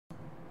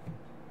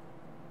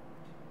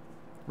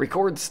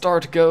Record,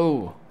 start,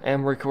 go!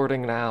 Am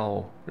recording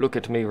now. Look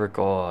at me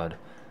record.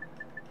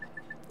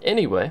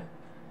 Anyway,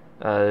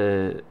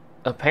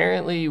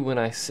 apparently when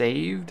I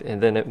saved,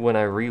 and then when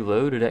I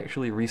reload, it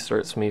actually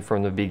restarts me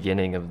from the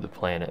beginning of the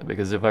planet,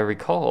 because if I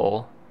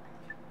recall,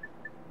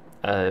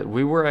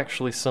 we were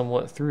actually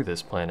somewhat through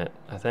this planet,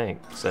 I think.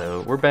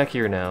 So, we're back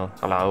here now.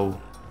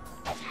 Hello.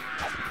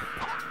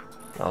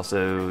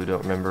 Also,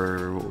 don't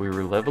remember what we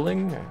were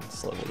leveling.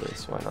 Let's level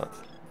this, why not?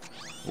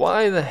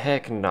 Why the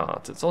heck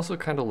not? It's also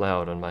kind of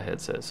loud on my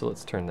headset, so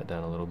let's turn that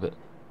down a little bit.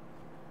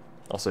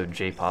 Also,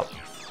 J-pop.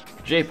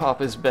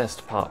 J-pop is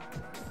best pop.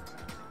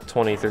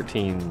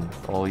 2013,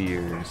 all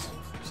years,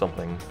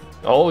 something.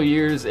 All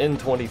years in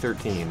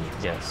 2013,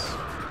 yes.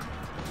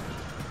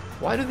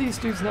 Why do these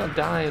dudes not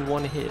die in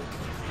one hit?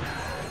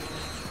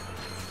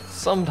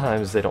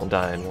 Sometimes they don't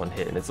die in one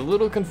hit, and it's a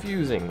little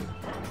confusing.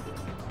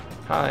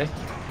 Hi.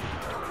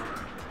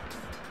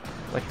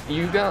 Like,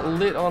 you got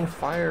lit on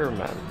fire,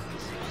 man.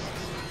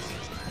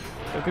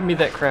 Don't give me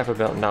that crap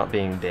about not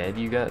being dead.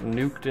 You got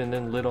nuked and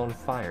then lit on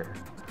fire.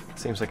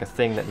 Seems like a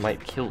thing that might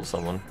kill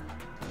someone.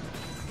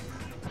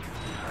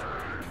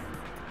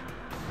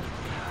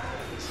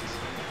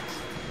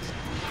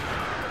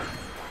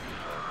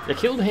 You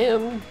killed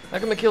him! How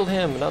come I killed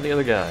him, not the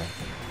other guy?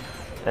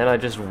 And I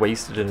just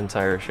wasted an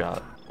entire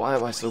shot. Why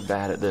am I so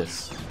bad at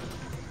this?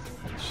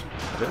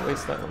 I didn't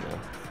waste that one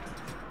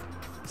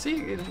though.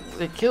 See,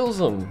 it kills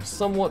them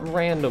somewhat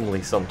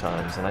randomly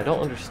sometimes, and I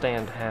don't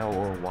understand how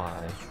or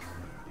why.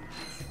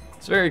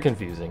 It's very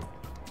confusing.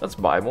 Let's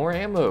buy more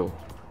ammo.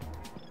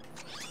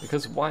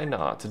 Because why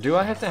not? Do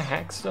I have to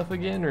hack stuff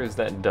again, or is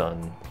that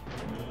done?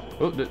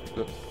 Oh,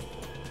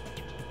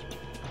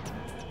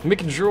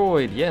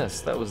 McDroid,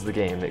 yes, that was the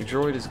game.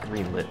 McDroid is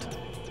greenlit.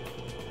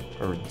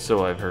 Or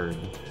so I've heard,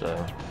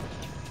 so.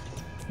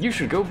 You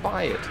should go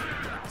buy it.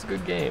 It's a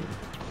good game.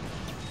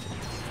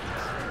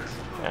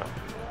 Now.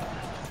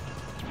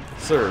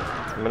 Sir,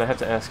 I'm gonna have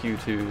to ask you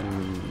to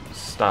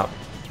stop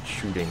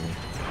shooting.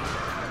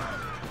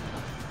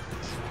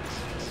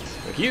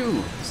 Like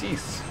you,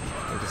 cease,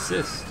 and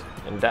desist,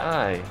 and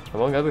die,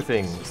 among other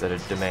things that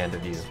it demand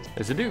of you.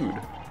 There's a dude.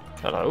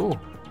 Hello?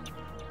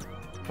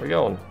 Where you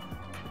going?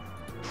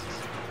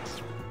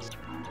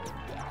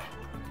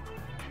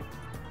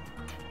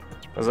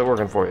 How's that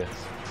working for you?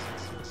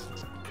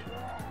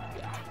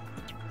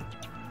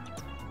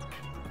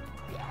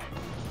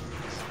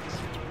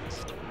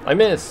 I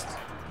missed!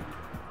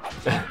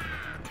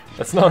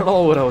 That's not at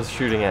all what I was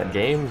shooting at,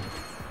 game.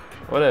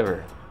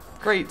 Whatever.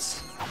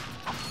 Greats.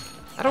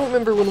 I don't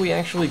remember when we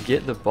actually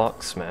get the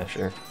box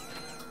smasher.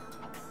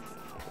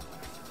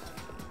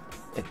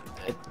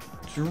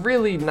 It's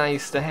really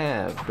nice to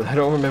have, but I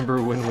don't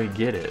remember when we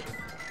get it,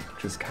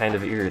 which is kind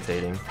of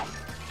irritating.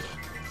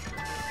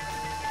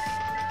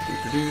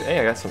 Hey,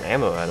 I got some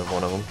ammo out of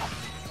one of them.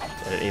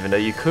 I didn't even know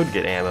you could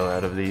get ammo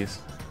out of these.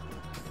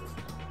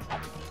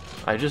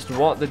 I just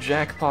want the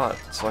jackpot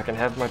so I can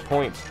have my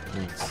point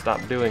and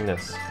stop doing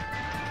this.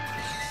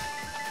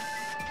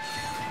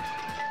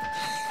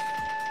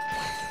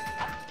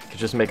 Could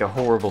just make a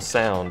horrible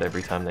sound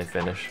every time they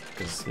finish,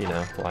 because, you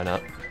know, why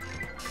not?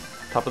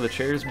 Top of the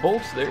chairs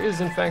bolts? There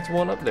is in fact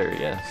one up there,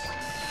 yes.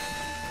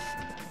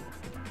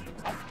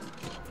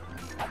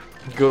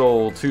 Good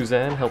old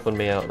Tuzan helping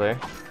me out there.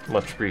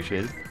 Much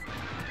appreciated.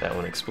 That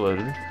one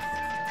exploded.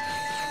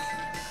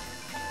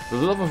 The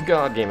love of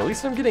God game. At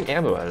least I'm getting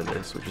ammo out of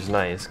this, which is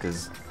nice,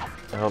 because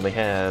I only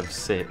have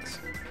 6.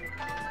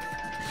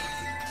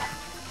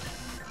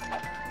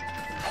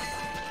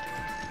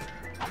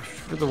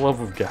 For the love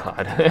of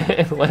God.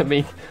 let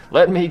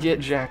me get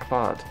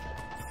jackpot.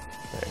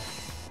 There.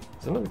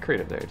 There's another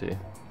crate up there too.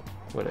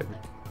 Whatever.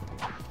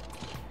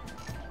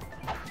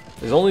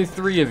 There's only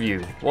 3 of you.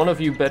 One of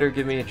you better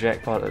give me a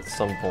jackpot at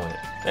some point.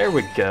 There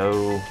we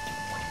go.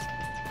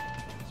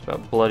 It's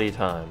about bloody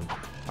time.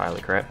 Pile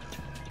of crap.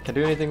 Can I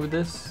do anything with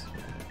this?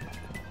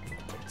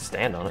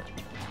 Stand on it.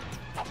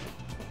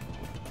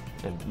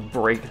 And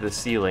break the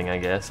ceiling, I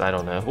guess. I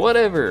don't know.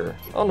 Whatever!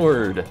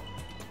 Onward!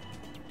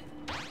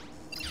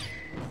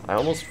 I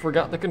almost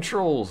forgot the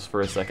controls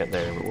for a second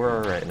there, but we're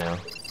alright now.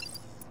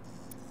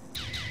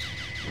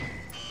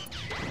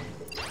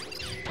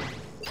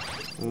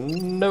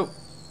 Nope.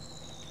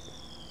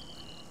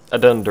 I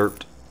done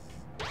derped.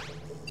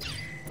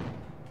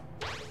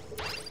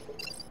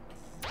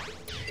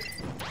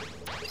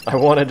 I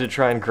wanted to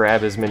try and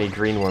grab as many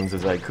green ones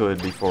as I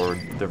could before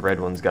the red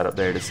ones got up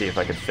there to see if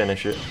I could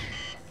finish it.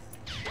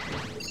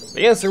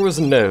 The answer was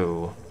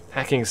no.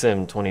 Hacking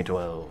Sim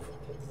 2012.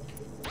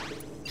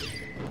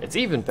 It's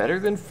even better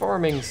than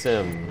Farming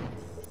Sim.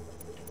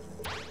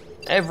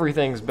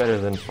 Everything's better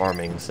than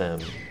Farming Sim.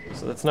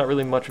 So that's not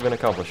really much of an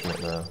accomplishment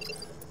though.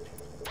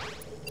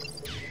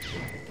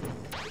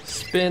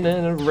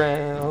 Spinning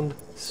around,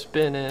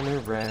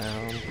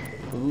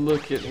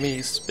 look at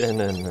me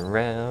spinning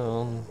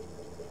around.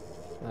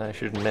 I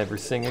should never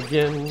sing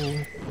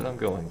again, but I'm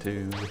going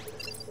to.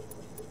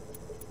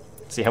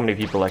 See how many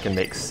people I can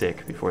make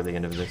sick before the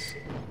end of this.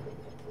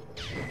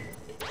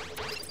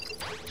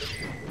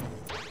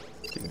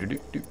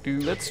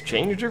 Let's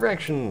change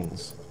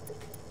directions.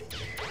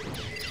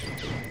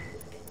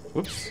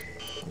 Whoops.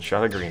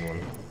 Shot a green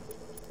one.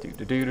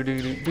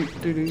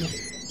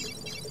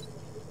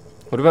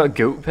 What about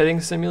goat petting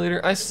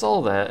simulator? I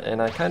saw that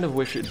and I kind of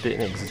wish it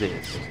didn't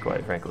exist,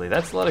 quite frankly.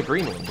 That's a lot of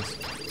green ones.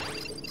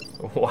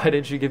 Why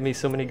did you give me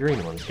so many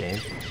green ones, game?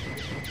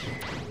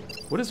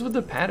 What is with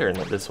the pattern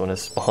that this one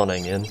is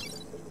spawning in?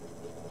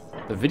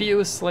 The video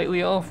is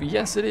slightly off.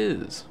 Yes, it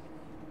is.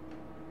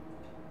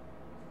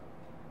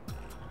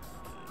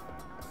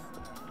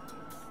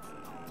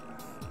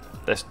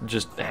 That's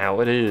just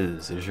how it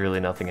is. There's really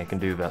nothing I can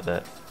do about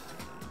that.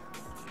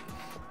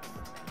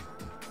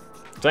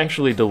 It's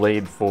actually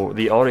delayed for...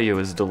 the audio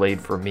is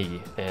delayed for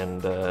me,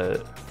 and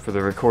for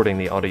the recording,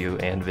 the audio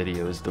and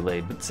video is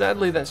delayed. But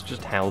sadly, that's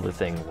just how the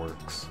thing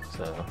works.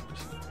 So,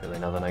 there's really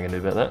nothing I can do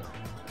about that.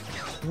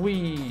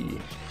 Whee!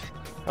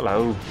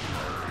 Hello.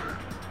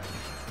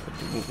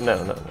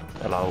 No.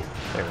 Hello.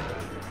 There we go.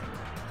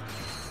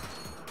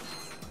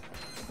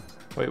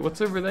 Wait,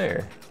 what's over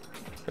there?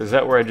 Or is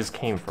that where I just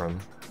came from?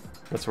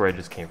 That's where I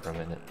just came from,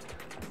 isn't it?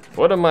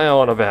 What am I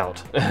on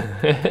about?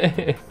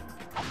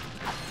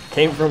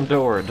 Came from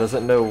door,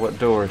 doesn't know what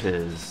door it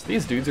is.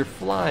 These dudes are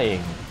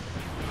flying.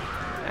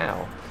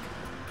 Ow.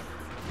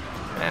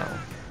 Ow.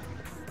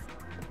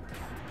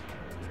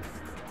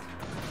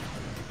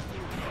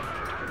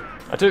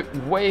 I took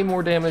way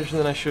more damage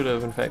than I should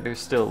have. In fact, they're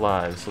still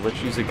alive, so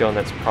let's use a gun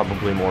that's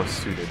probably more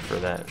suited for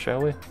that,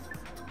 shall we?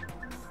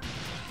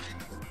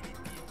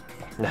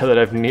 Now that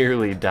I've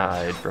nearly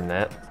died from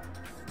that.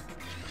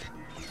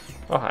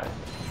 Oh, hi.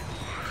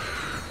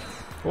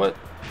 What?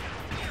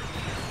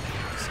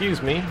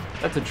 Excuse me,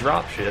 that's a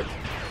dropship.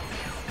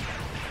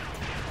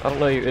 I don't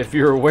know if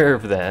you're aware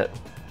of that.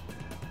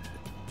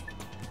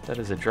 That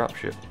is a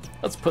dropship.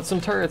 Let's put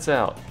some turrets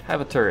out. Have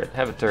a turret,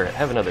 have a turret,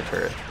 have another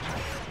turret.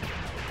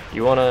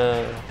 You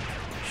wanna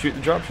shoot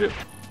the dropship?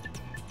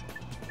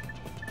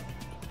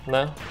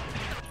 No?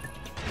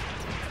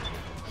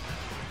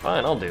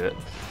 Fine, I'll do it.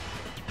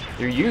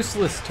 You're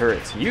useless,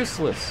 turrets,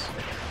 useless.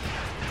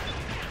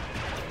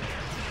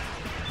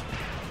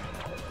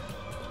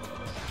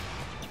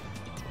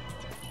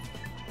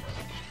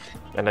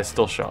 And I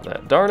still shot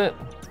that. Darn it!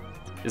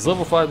 Is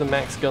level 5 the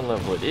max gun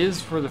level? It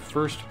is for the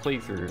first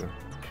playthrough.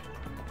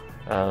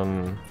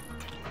 I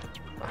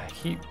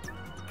keep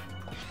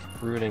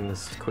ruining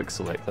this quick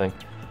select thing.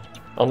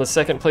 On the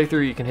second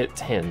playthrough you can hit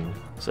 10,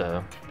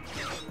 so...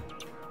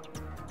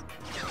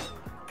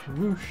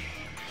 Whoosh.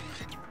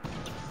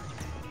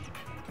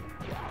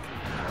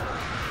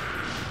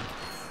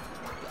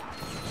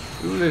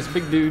 Ooh, there's a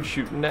big dude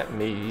shooting at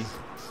me.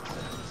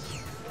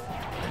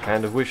 I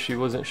kind of wish he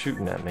wasn't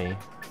shooting at me.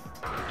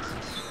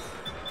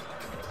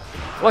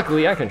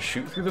 Luckily, I can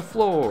shoot through the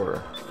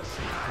floor.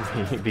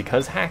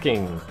 Because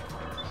hacking.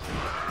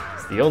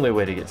 It's the only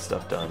way to get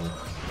stuff done.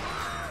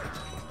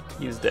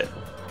 He's dead.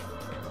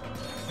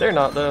 They're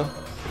not, though.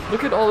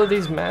 Look at all of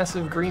these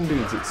massive green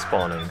dudes that's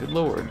spawning. Good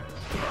lord.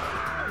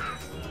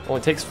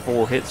 Only takes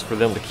 4 hits for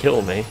them to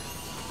kill me.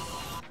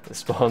 It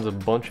spawns a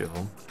bunch of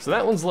them. So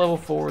that one's level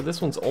 4.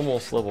 This one's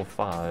almost level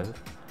 5.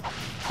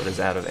 But is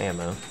out of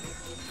ammo.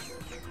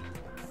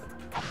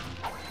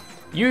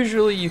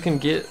 Usually you can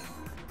get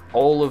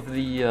all of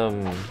the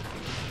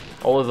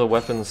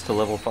weapons to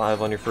level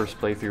 5 on your first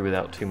playthrough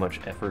without too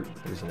much effort.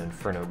 There's an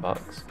Inferno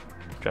box,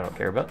 which I don't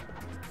care about.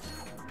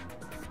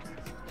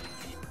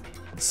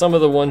 Some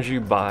of the ones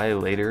you buy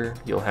later,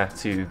 you'll have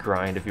to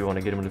grind if you want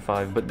to get them to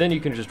 5, but then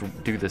you can just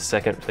do the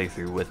second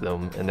playthrough with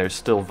them, and they're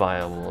still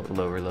viable at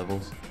lower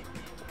levels.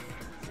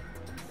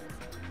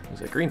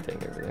 There's a green thing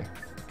over there.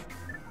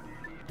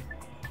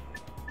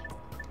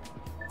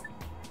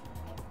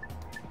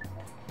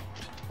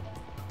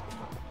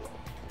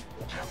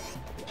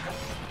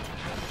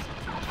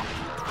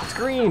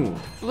 Green!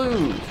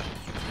 Blue!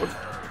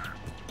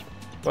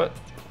 What?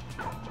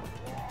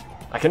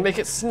 I can make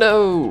it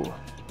snow!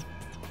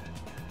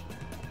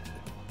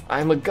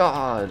 I'm a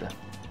god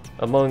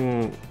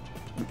among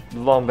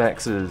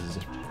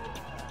Lombaxes.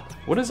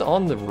 What is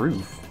on the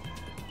roof?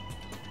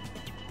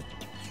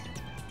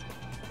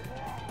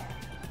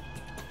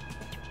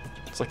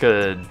 It's like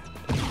a...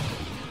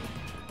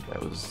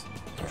 That was...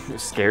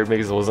 scared me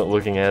because I wasn't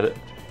looking at it.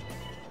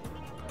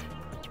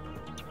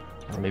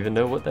 I don't even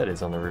know what that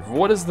is on the roof.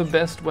 What is the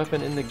best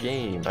weapon in the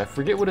game? I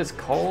forget what it's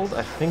called.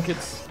 I think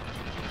it's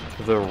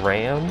the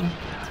Ram.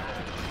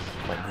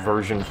 Like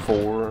version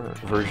 4,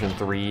 version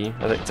 3.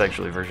 I think it's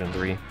actually version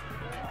 3.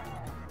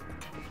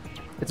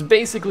 It's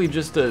basically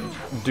just a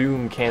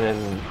Doom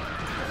cannon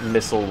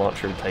missile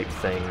launcher type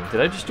thing.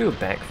 Did I just do a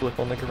backflip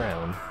on the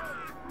ground?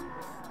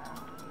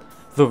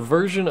 The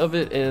version of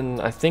it in,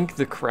 I think,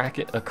 A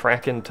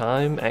Crack in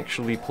Time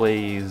actually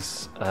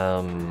plays,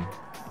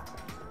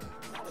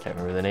 can't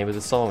remember the name of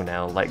the song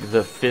now, like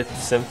the 5th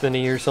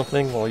Symphony or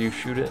something while you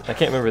shoot it. I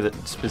can't remember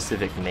the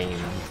specific name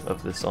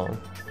of the song.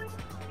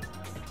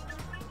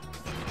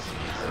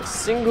 A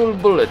single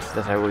bullet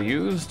that I will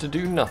use to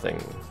do nothing,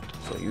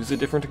 so I'll use a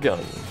different gun.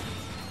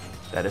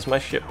 That is my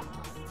ship.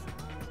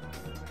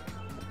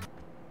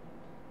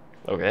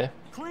 Okay.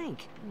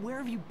 Clank, where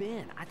have you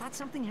been? I thought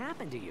something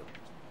happened to you.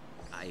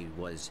 I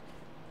was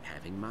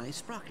having my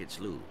sprockets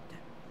lubed.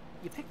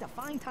 You picked a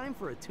fine time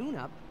for a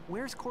tune-up.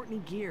 Where's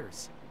Courtney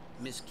Gears?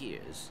 Miss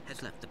Gears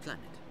has left the planet.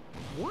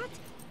 What?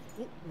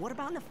 What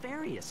about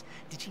Nefarious?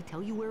 Did she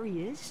tell you where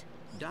he is?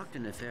 Dr.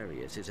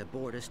 Nefarious is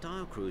aboard a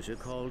star cruiser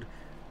called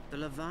the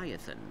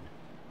Leviathan.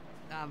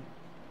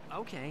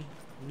 Okay.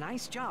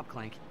 Nice job,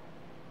 Clank.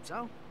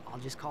 So, I'll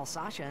just call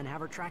Sasha and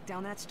have her track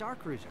down that star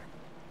cruiser.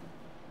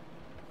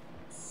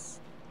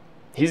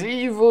 He's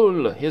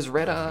evil! His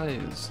red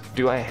eyes.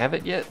 Do I have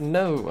it yet?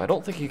 No, I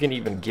don't think you can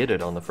even get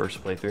it on the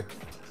first playthrough.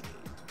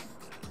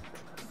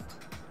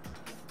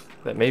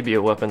 That may be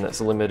a weapon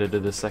that's limited to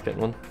the second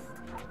one.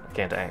 I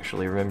can't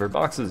actually remember.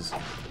 Boxes.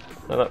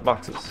 No, not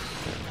boxes.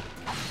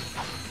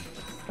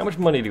 How much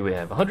money do we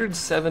have?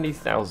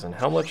 170,000.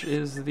 How much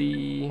is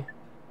the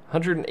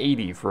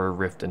 180 for a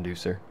rift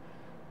inducer?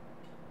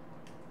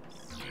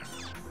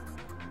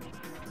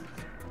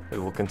 We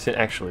will continue.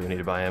 Actually, we need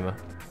to buy ammo.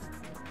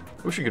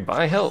 Wish you could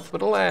buy health,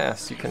 but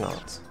alas, you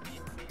cannot.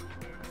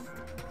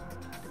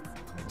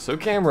 So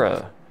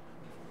camera.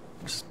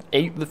 Just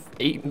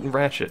ate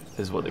Ratchet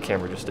is what the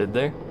camera just did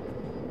there.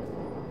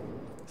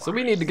 So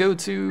we need to go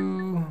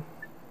to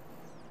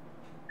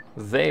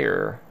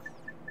there.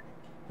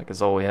 Like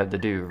is all we have to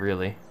do,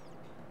 really.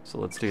 So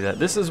let's do that.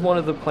 This is one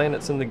of the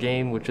planets in the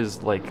game which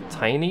is like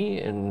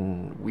tiny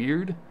and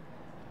weird,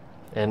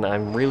 and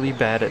I'm really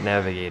bad at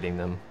navigating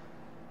them.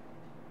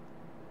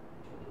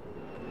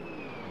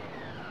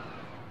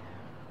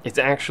 It's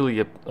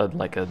actually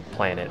like a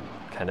planet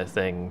kind of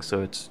thing,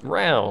 so it's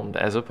round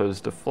as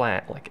opposed to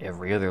flat like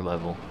every other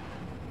level,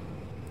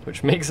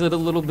 which makes it a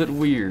little bit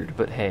weird,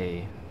 but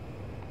hey.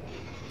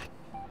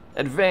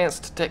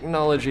 Advanced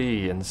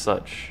technology and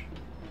such.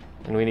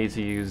 And we need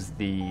to use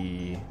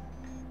the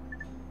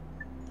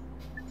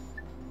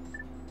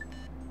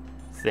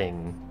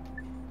thing.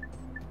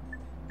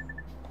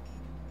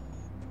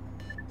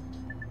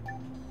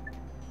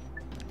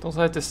 Don't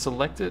I have to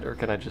select it, or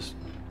can I just...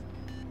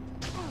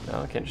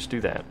 No, I can't just do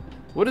that.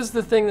 What is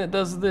the thing that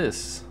does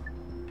this?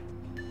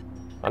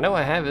 I know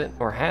I have it,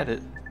 or had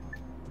it.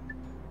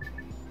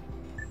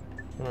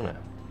 I don't know.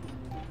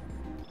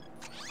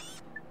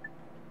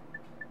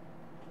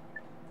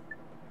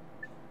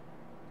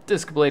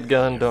 Disc blade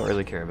gun, don't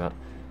really care about.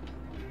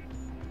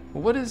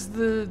 What is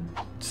the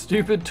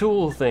stupid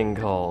tool thing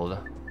called?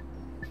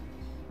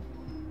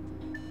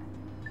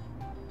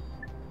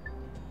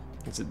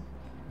 Is it...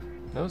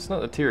 No, it's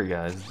not the tear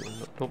guys.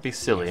 Don't be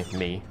silly,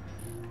 me.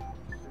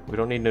 We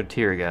don't need no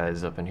tear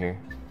guys up in here.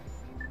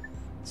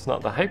 It's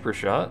not the hyper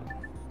shot.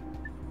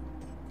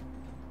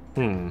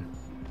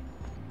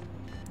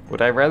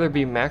 Would I rather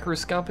be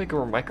macroscopic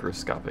or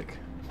microscopic?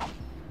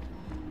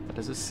 That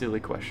is a silly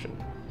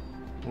question.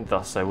 And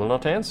thus I will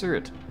not answer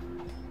it.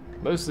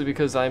 Mostly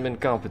because I'm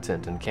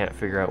incompetent and can't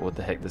figure out what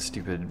the heck the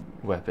stupid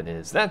weapon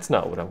is. That's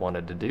not what I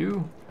wanted to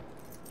do.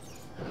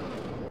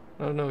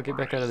 Oh no, get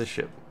back out of the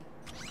ship.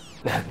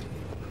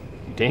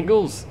 You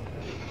dingles!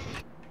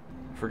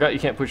 Forgot you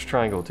can't push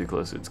triangle too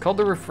close. It's called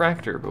the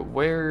refractor, but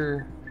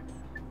where...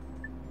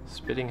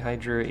 Spitting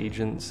Hydra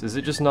agents. Is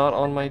it just not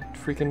on my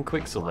freaking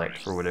quick select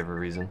for whatever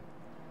reason?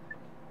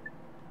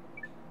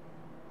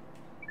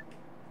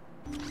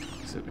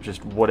 Is it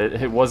just what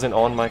it wasn't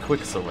on my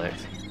quick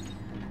select?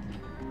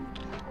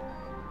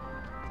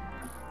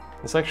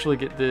 Let's actually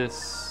get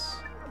this.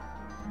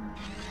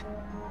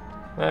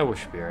 We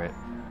should be alright.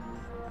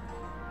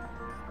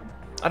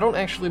 I don't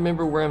actually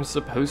remember where I'm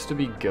supposed to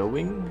be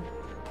going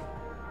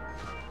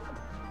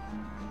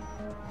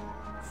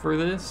for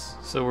this,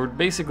 so we're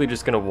basically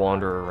just gonna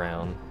wander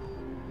around.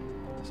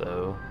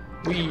 So,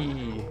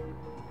 and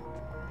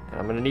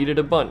I'm gonna need it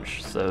a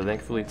bunch, so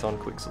thankfully it's on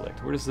quick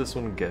select. Where does this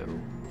one go?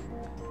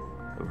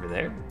 Over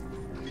there?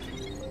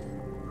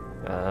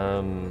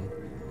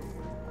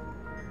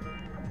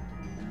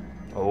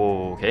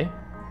 Okay.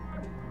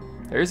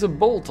 There's a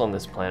bolt on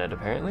this planet,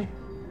 apparently.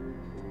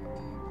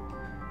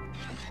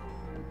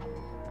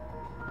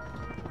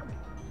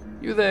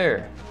 You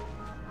there!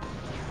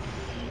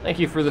 Thank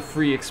you for the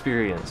free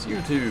experience.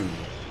 You too.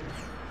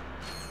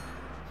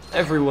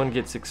 Everyone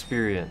gets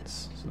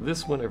experience. So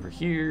this one over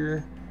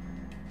here,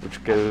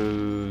 which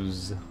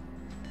goes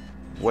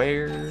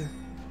where?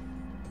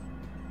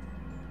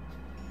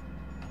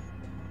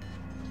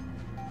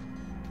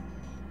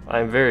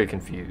 I'm very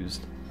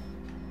confused.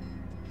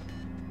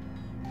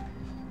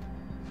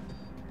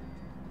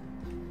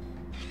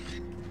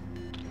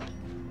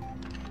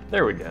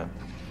 There we go.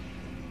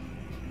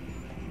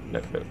 No,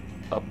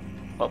 up,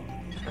 up.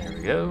 There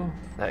we go.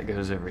 That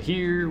goes over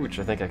here, which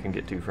I think I can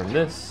get to from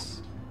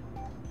this.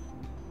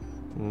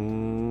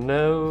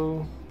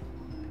 No.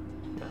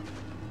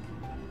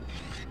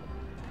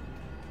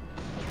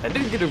 I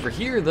did get over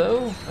here,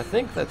 though. I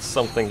think that's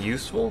something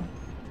useful.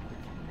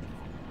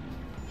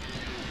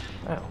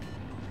 Wow.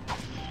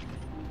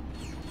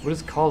 What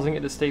is causing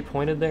it to stay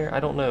pointed there? I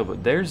don't know,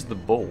 but there's the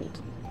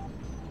bolt.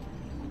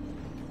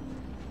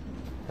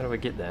 How do I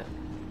get that?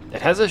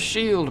 It has a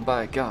shield,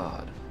 by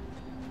God.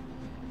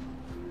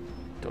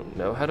 Don't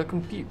know how to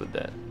compete with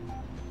that.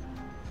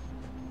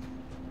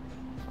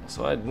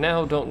 So I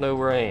now don't know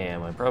where I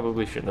am. I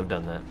probably shouldn't have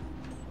done that.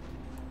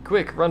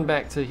 Quick, run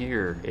back to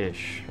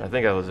here-ish. I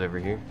think I was over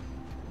here.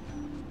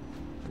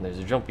 And there's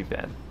a jumpy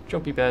pad.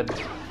 Jumpy pad.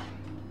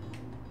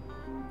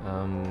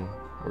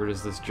 Where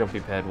does this jumpy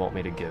pad want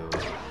me to go?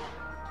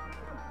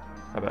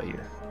 How about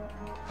here?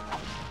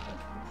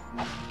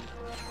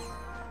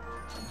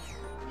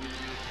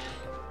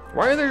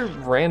 Why are there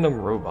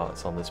random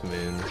robots on this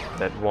moon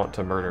that want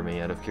to murder me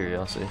out of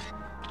curiosity?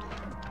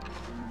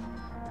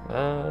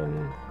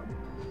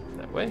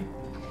 That way?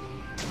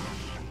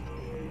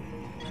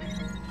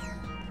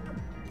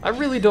 I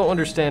really don't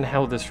understand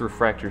how this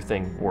refractor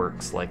thing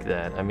works like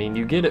that. I mean,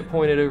 you get it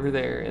pointed over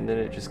there, and then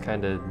it just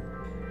kind of...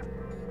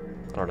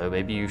 I don't know,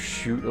 maybe you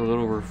shoot a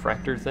little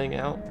refractor thing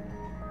out?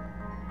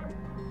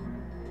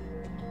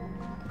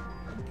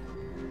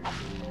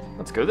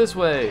 Let's go this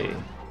way!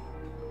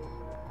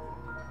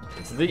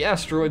 It's the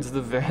asteroids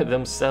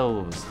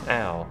themselves.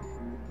 Ow.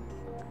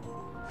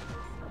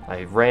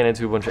 I ran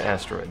into a bunch of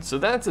asteroids. So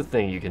that's a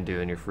thing you can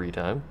do in your free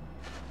time.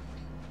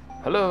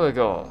 Hello,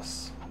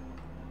 Agos.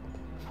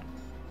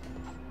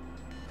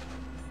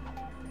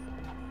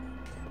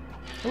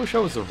 I wish I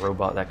was a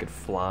robot that could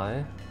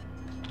fly.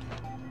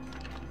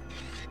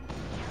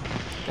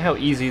 How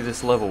easy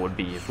this level would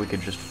be if we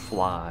could just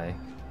fly.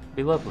 It'd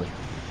be lovely.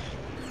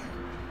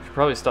 Should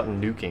probably stop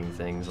nuking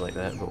things like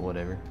that, but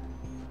whatever.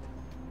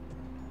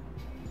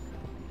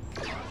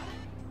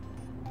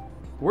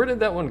 Where did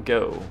that one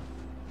go?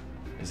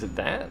 Is it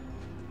that?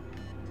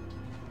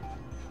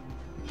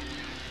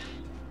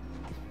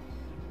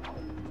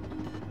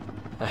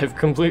 I've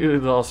completely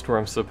lost where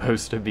I'm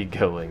supposed to be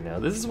going now.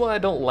 This is why I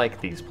don't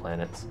like these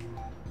planets.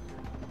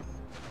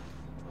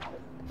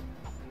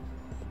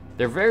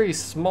 They're very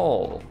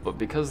small, but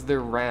because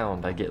they're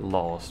round, I get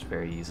lost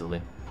very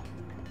easily.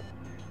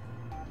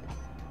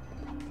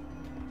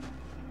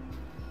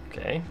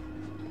 Okay.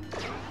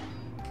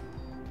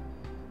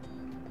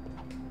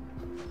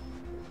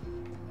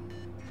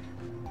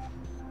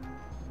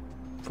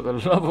 For the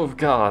love of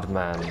God,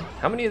 man.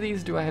 How many of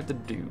these do I have to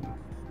do?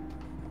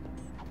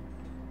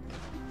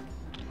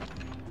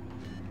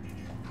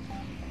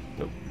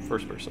 Nope,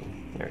 first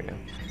person. There we go.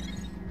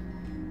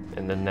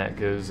 And then that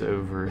goes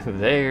over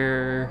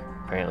there.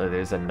 Apparently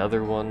there's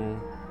another one.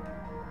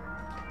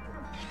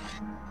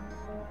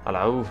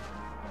 Hello?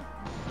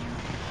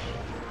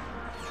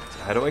 So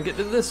how do I get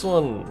to this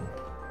one?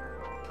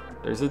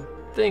 There's a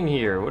thing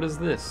here. What is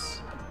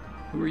this?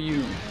 Who are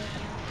you?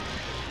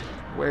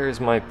 Where is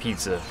my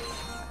pizza?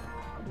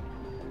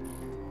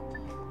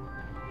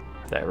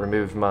 That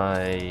removed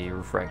my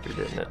refractor,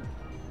 didn't it?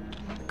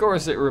 Of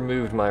course it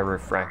removed my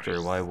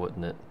refractor, why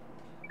wouldn't it?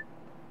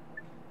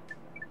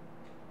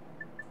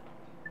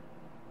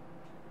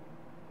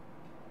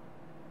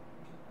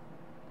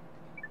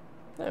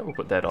 We'll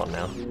put that on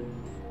now.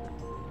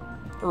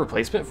 A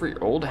replacement for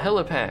your old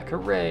helipack,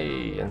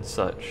 hooray, and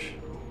such.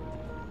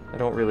 I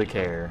don't really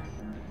care.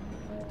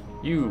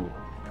 You.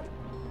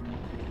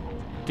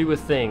 Do a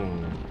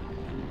thing.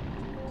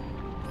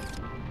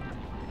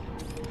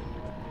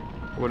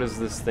 What does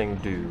this thing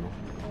do?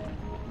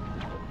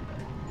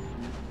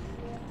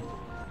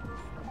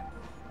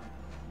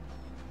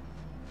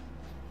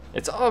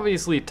 It's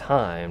obviously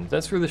timed.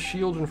 That's for the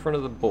shield in front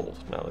of the bolt.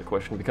 Now the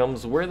question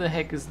becomes, where the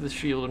heck is the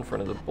shield in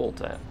front of the bolt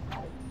at?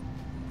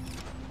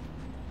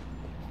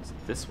 Is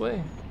it this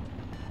way?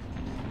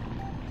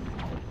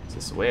 Is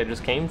this the way I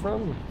just came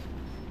from?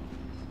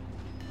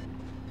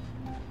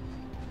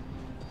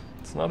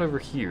 It's not over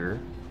here.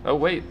 Oh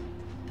wait.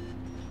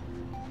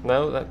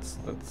 No, that's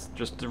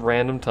just a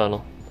random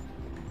tunnel.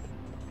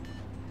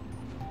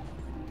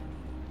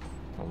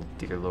 Oh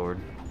dear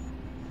Lord.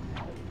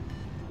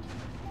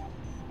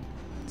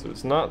 So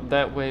it's not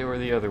that way or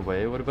the other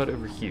way. What about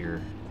over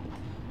here?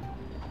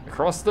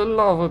 Across the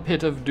lava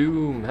pit of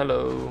doom.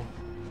 Hello.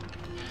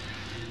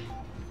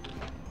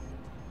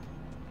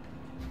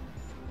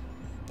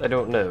 I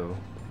don't know.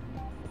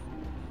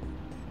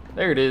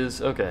 There it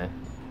is. Okay.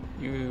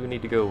 You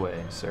need to go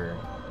away, sir.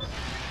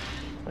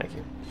 Thank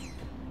you.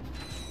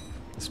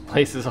 This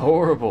place is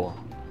horrible.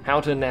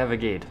 How to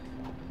navigate.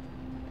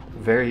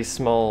 Very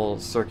small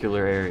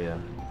circular area.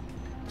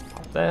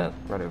 Pop that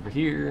right over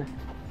here.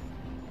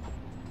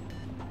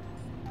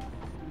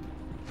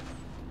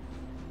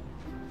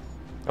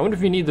 I wonder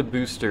if you need the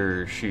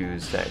booster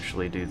shoes to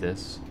actually do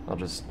this. I'll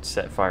just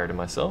set fire to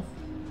myself.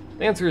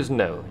 The answer is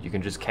no. You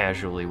can just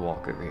casually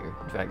walk over here.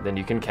 In fact, then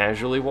you can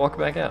casually walk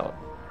back out.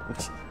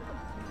 At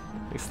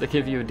least they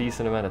give you a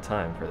decent amount of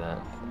time for that.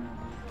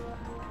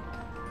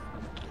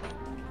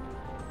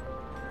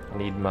 I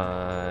need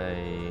my...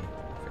 if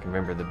I can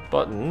remember the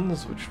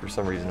buttons, which for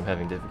some reason I'm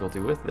having difficulty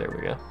with. There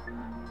we go.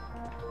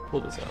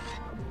 Pull this out.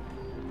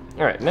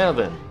 Alright, now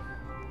then.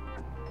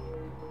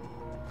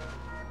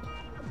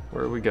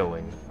 Where are we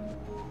going?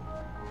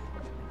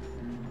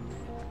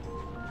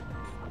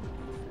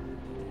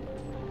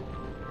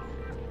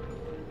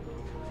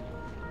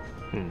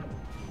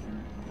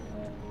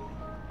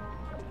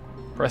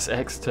 Press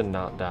X to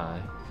not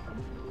die.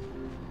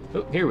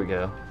 Oh, here we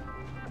go.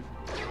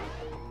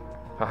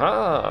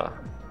 Haha!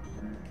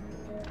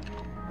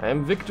 I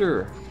am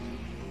Victor.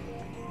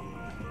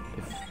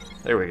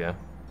 There we go.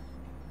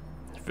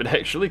 If it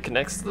actually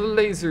connects to the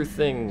laser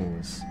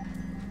things.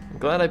 I'm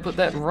glad I put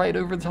that right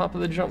over the top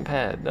of the jump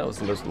pad. That was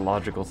the most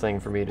logical thing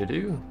for me to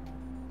do.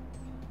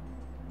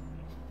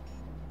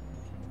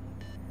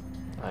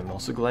 I'm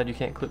also glad you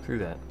can't clip through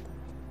that.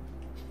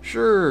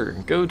 Sure,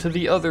 go to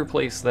the other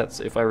place that's,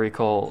 if I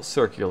recall,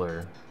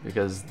 circular.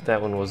 Because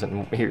that one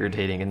wasn't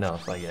irritating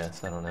enough, I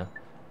guess. I don't know.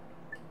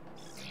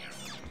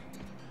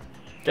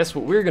 Guess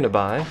what we're gonna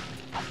buy?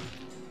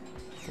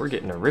 We're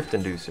getting a rift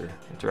inducer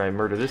after I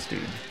murder this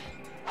dude.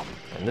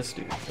 And this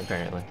dude,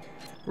 apparently.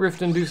 Rift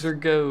inducer,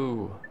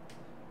 go!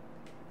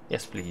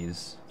 Yes,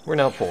 please. We're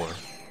now poor.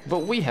 But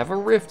we have a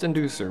rift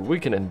inducer. We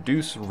can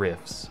induce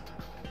rifts.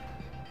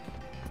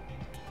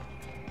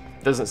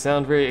 Doesn't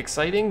sound very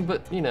exciting,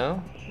 but, you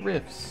know,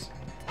 rifts.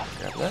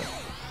 Grab that.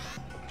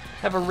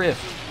 Have a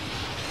rift.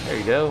 There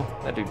you go.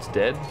 That dude's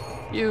dead.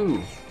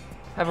 You!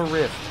 Have a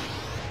rift.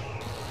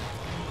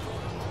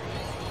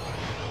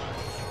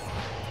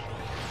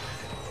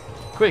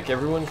 Quick,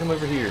 everyone, come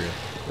over here.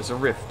 There's a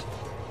rift.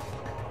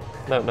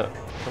 No,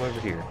 come over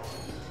here.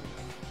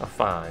 Oh,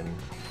 fine.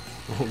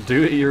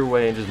 Do it your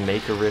way and just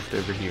make a rift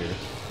over here.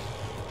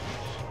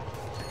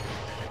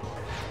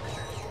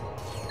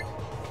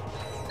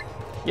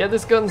 Yeah,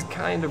 this gun's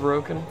kind of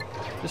broken.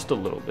 Just a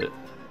little bit.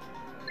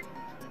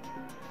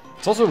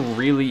 It's also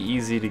really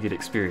easy to get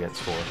experience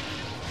for.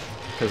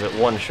 Because it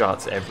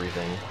one-shots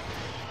everything.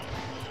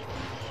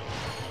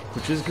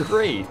 Which is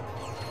great.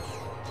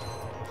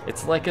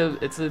 It's like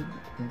it's a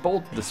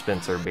bolt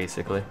dispenser,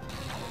 basically.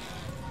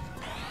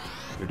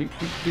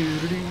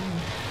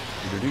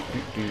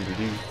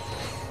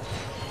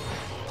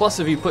 Plus,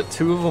 if you put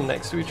two of them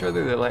next to each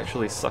other, they'll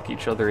actually suck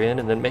each other in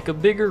and then make a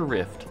bigger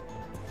rift.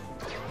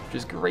 Which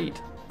is great.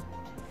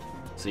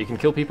 So you can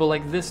kill people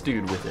like this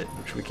dude with it,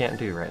 which we can't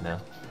do right now.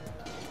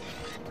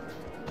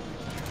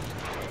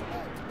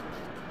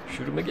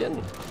 Shoot him again.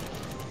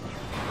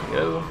 There you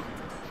go.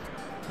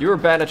 You're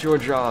bad at your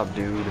job,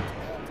 dude.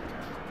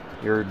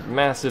 You're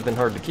massive and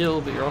hard to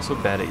kill, but you're also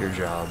bad at your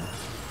job.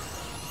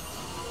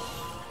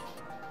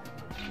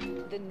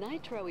 The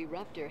Nitro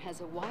Eruptor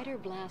has a wider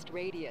blast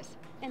radius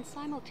and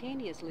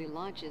simultaneously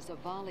launches a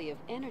volley of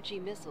energy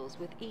missiles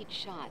with each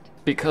shot.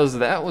 Because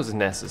that was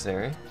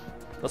necessary.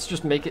 Let's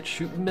just make it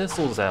shoot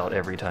missiles out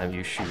every time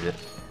you shoot it.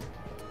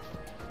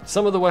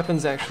 Some of the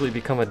weapons actually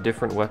become a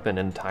different weapon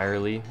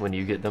entirely when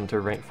you get them to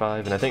rank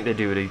 5, and I think they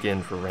do it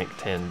again for rank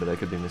 10, but I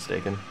could be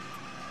mistaken.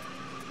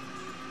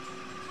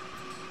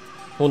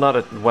 Well, not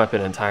a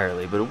weapon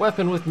entirely, but a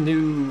weapon with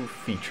new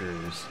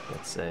features,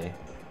 let's say.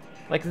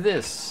 Like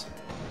this.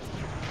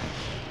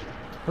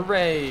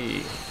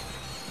 Hooray!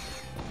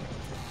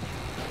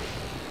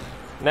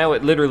 Now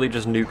it literally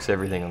just nukes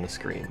everything on the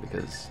screen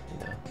because, you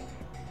know.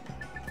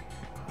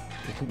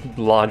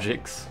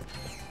 Logics.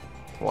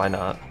 Why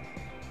not?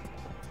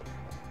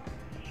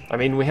 I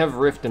mean, we have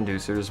rift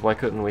inducers, why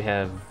couldn't we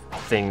have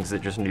things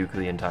that just nuke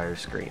the entire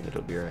screen?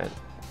 It'll be alright.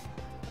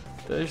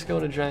 Did I just go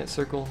in a giant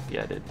circle?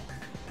 Yeah, I did.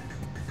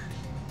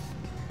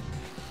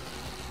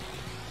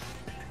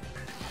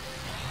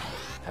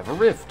 Have a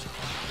rift.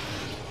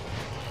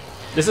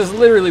 This is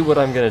literally what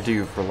I'm gonna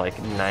do for like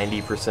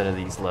 90% of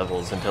these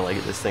levels until I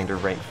get this thing to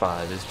rank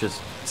 5, is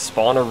just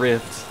spawn a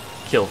rift,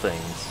 kill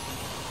things.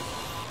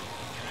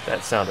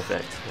 That sound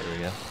effect, there we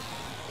go.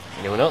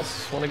 Anyone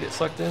else want to get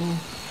sucked in?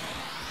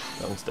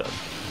 That one's done.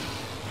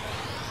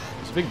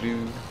 It's a big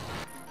dude.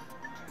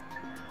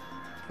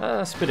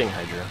 Spitting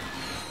Hydra.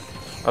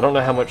 I don't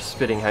know how much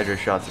Spitting Hydra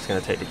shots it's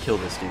gonna take to kill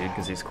this dude,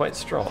 because he's quite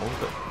strong,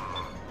 but...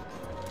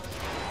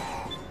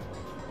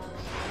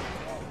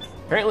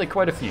 apparently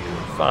quite a few.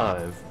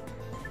 5.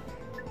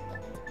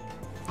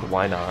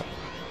 Why not?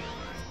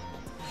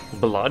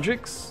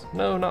 Biologics?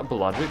 No, not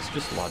Biologics,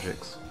 just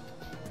Logics.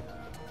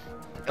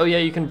 Oh yeah,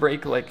 you can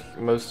break like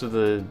most of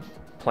the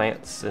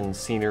plants and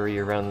scenery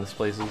around these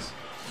places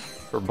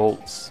for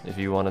bolts if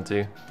you wanted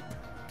to.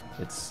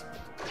 It's,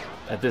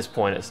 at this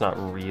point, it's not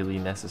really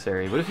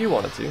necessary, but if you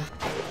wanted to.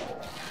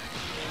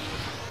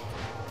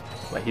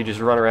 Like, you just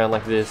run around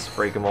like this,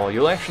 break them all.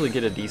 You'll actually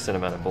get a decent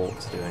amount of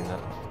bolts doing that.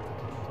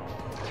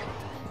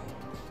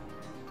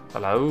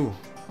 Hello?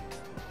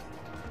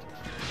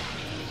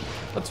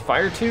 Let's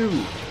fire 2!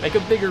 Make a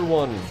bigger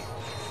one!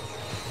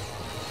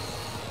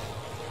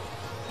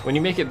 When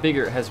you make it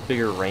bigger, it has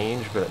bigger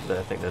range, but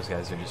I think those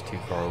guys are just too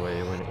far away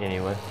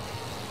anyway.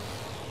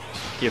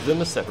 Give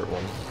them a separate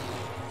one.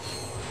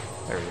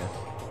 There we go.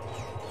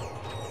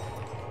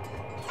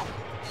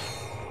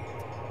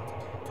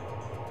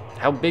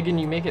 How big can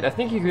you make it? I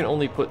think you can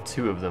only put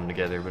 2 of them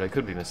together, but I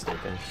could be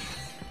mistaken.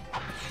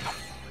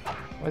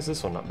 Why is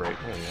this one not break?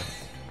 There we go.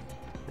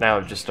 Now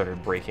I've just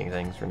started breaking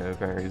things for no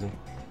apparent reason.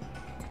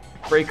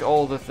 Break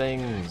all the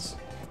things!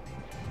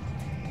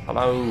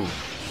 Hello!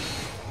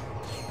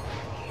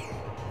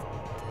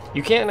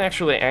 You can't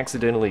actually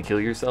accidentally kill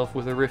yourself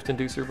with a rift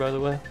inducer, by the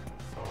way.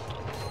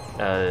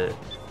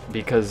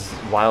 because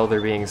while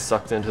they're being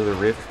sucked into the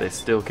rift, they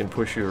still can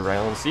push you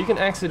around, so you can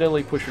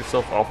accidentally push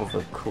yourself off of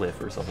a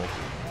cliff or something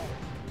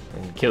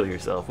and kill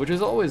yourself, which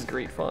is always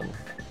great fun.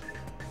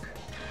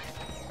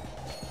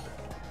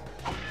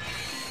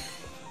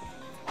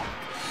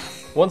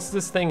 Once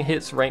this thing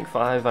hits rank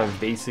 5, I'm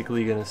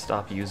basically gonna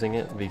stop using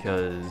it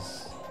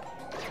because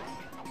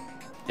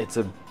it's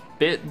a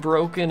bit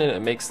broken and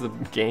it makes the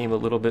game a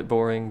little bit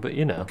boring, but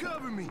you know.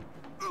 Cover me!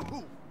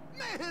 Ooh,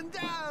 man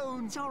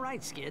down! It's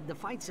alright, Skid. The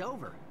fight's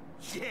over.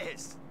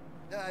 Yes!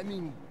 I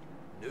mean,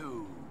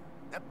 no.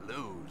 That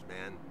blows,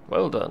 man.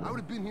 Well I done. would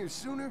have been here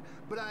sooner,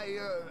 but I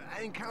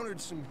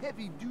encountered some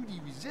heavy-duty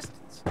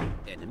resistance.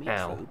 Enemy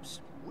Ow.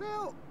 troops.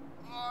 Well,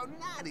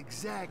 not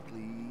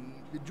exactly.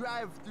 The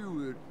drive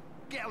through a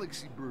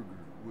Galaxy Burger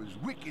was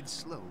wicked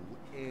slow,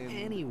 and...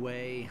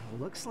 Anyway,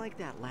 looks like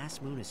that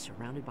last moon is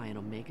surrounded by an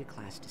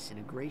Omega-class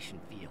disintegration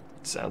field.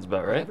 Sounds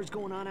about right. Whatever's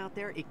going on out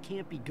there, it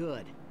can't be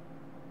good.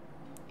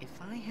 If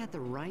I had the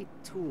right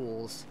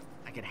tools,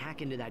 I could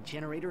hack into that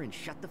generator and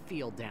shut the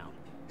field down.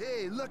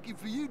 Hey, lucky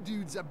for you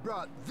dudes, I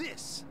brought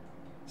this.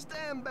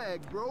 Stand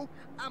back, bro.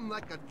 I'm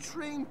like a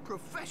trained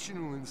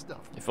professional and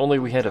stuff. If only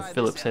we had a Try this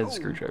Phillips at head home.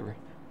 screwdriver.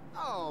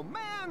 Oh,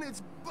 man,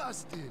 it's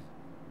busted.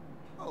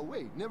 Oh,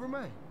 wait, never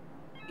mind.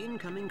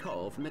 Incoming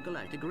call from the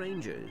Galactic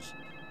Rangers.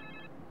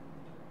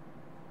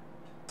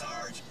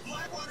 Sarge,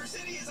 Blackwater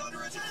City is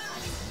under attack!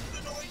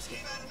 The noise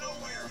came out of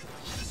nowhere.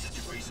 The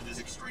situation is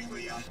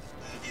extremely,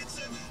 it's,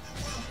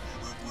 well,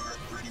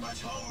 we're pretty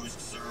much hosed,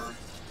 sir.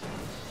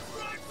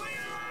 Run for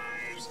your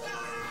lives!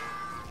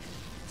 Ah!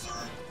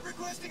 Sir,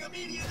 requesting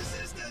immediate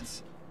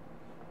assistance!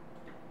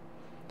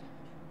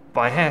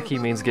 By hack, he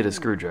means get a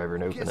screwdriver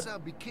and open Guess it. I'll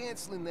be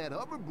canceling that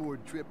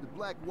hoverboard trip to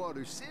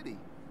Blackwater City.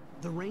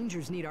 The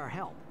Rangers need our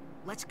help.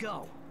 Let's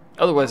go.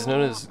 Otherwise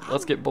known as,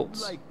 let's get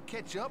bolts. Like,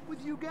 catch up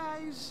with you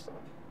guys?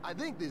 I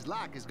think this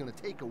lock is gonna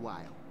take a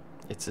while.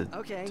 It's a,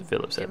 Okay, it's a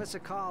Phillips give head. us a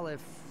call if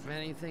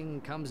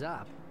anything comes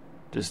up.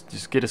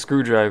 Just get a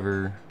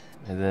screwdriver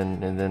and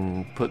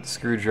then put the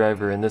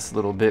screwdriver in this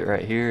little bit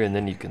right here and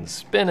then you can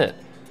spin it.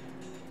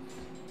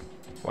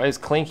 Why is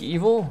Clank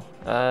evil?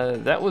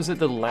 That was at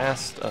the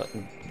last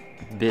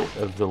bit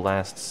of the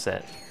last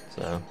set,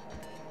 so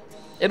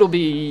it'll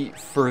be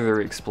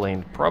further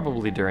explained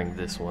probably during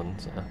this one.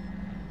 So.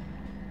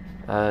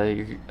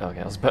 Okay,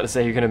 I was about to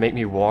say you're gonna make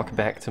me walk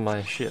back to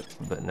my ship,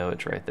 but no,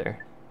 it's right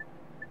there.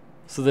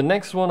 So the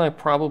next one I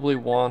probably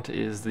want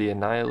is the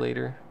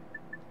Annihilator.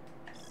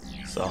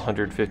 So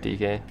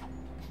 150k.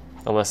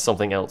 Unless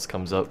something else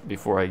comes up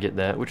before I get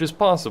that, which is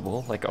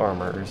possible, like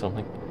armor or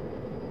something.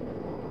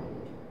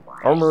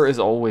 Armor is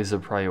always a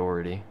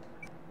priority,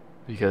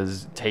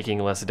 because taking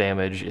less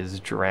damage is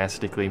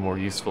drastically more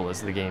useful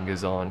as the game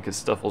goes on, because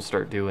stuff will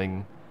start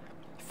doing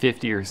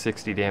 50 or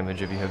 60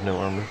 damage if you have no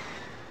armor.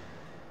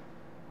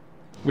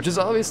 Which is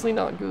obviously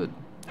not good.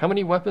 How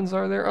many weapons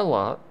are there? A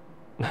lot.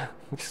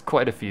 Just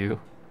quite a few.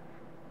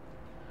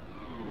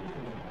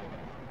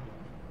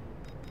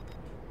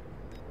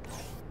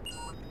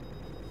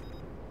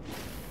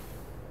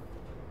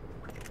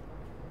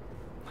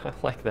 I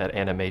like that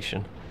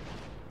animation.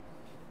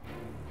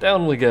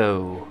 Down we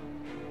go.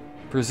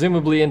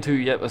 Presumably into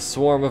yet a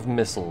swarm of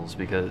missiles,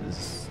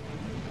 because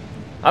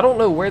I don't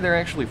know where they're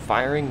actually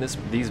firing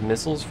these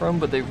missiles from,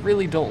 but they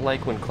really don't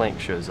like when Clank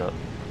shows up.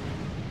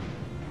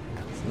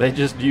 They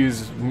just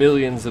use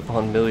millions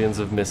upon millions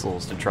of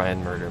missiles to try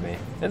and murder me,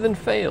 and then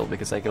fail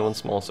because I go in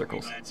small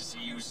circles. Glad to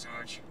see you,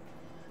 Sarge.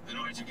 The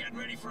Noids are getting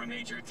ready for a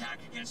major attack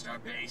against our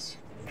base.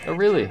 Oh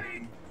really?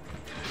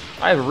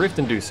 I have a rift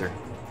inducer.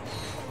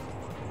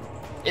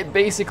 It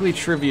basically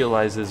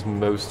trivializes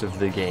most of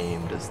the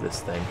game, does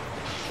this thing.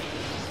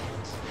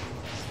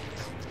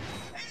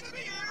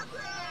 Enemy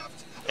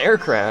aircraft!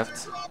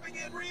 Aircraft? Dropping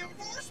in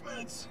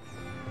reinforcements!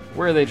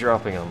 Where are they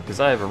dropping them? Because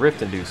I have a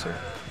rift inducer.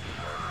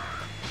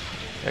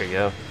 There you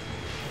go.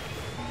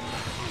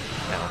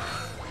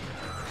 Ow.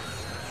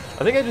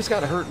 I think I just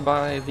got hurt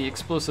by the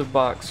explosive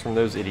box from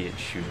those idiots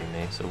shooting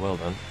me, so well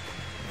done.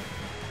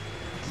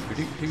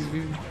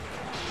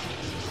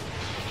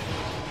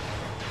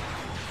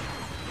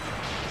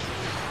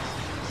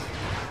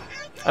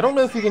 I don't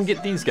know if you can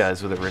get these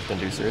guys with a rift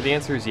inducer. The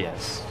answer is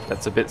yes.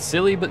 That's a bit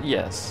silly, but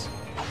yes.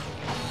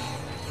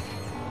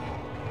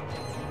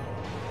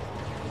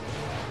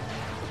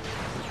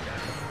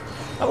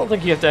 I don't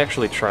think you have to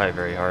actually try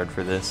very hard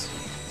for this,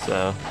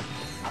 so...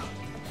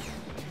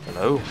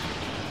 Hello?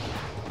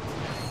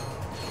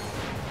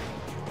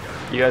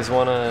 You guys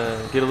want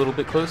to get a little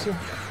bit closer?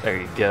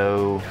 There you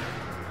go.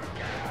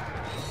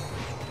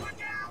 Look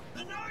out!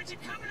 The Noids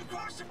are coming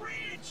across the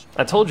bridge!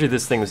 I told you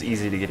this thing was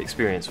easy to get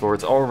experience for.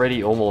 It's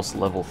already almost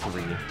level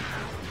 3. Fire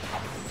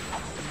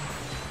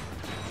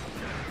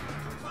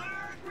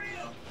at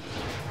will!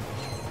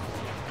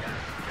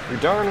 You're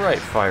darn right,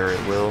 fire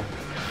it will.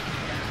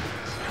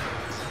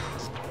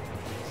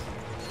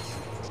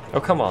 Oh,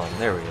 come on.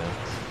 There we go.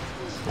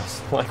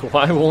 It's like,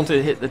 why won't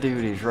it hit the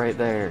duties right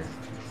there?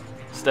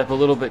 Step a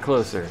little bit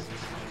closer.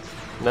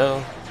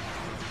 No?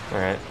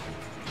 Alright.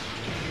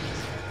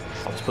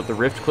 Let's put the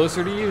rift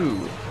closer to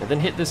you, and then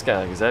hit this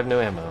guy, because I have no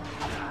ammo.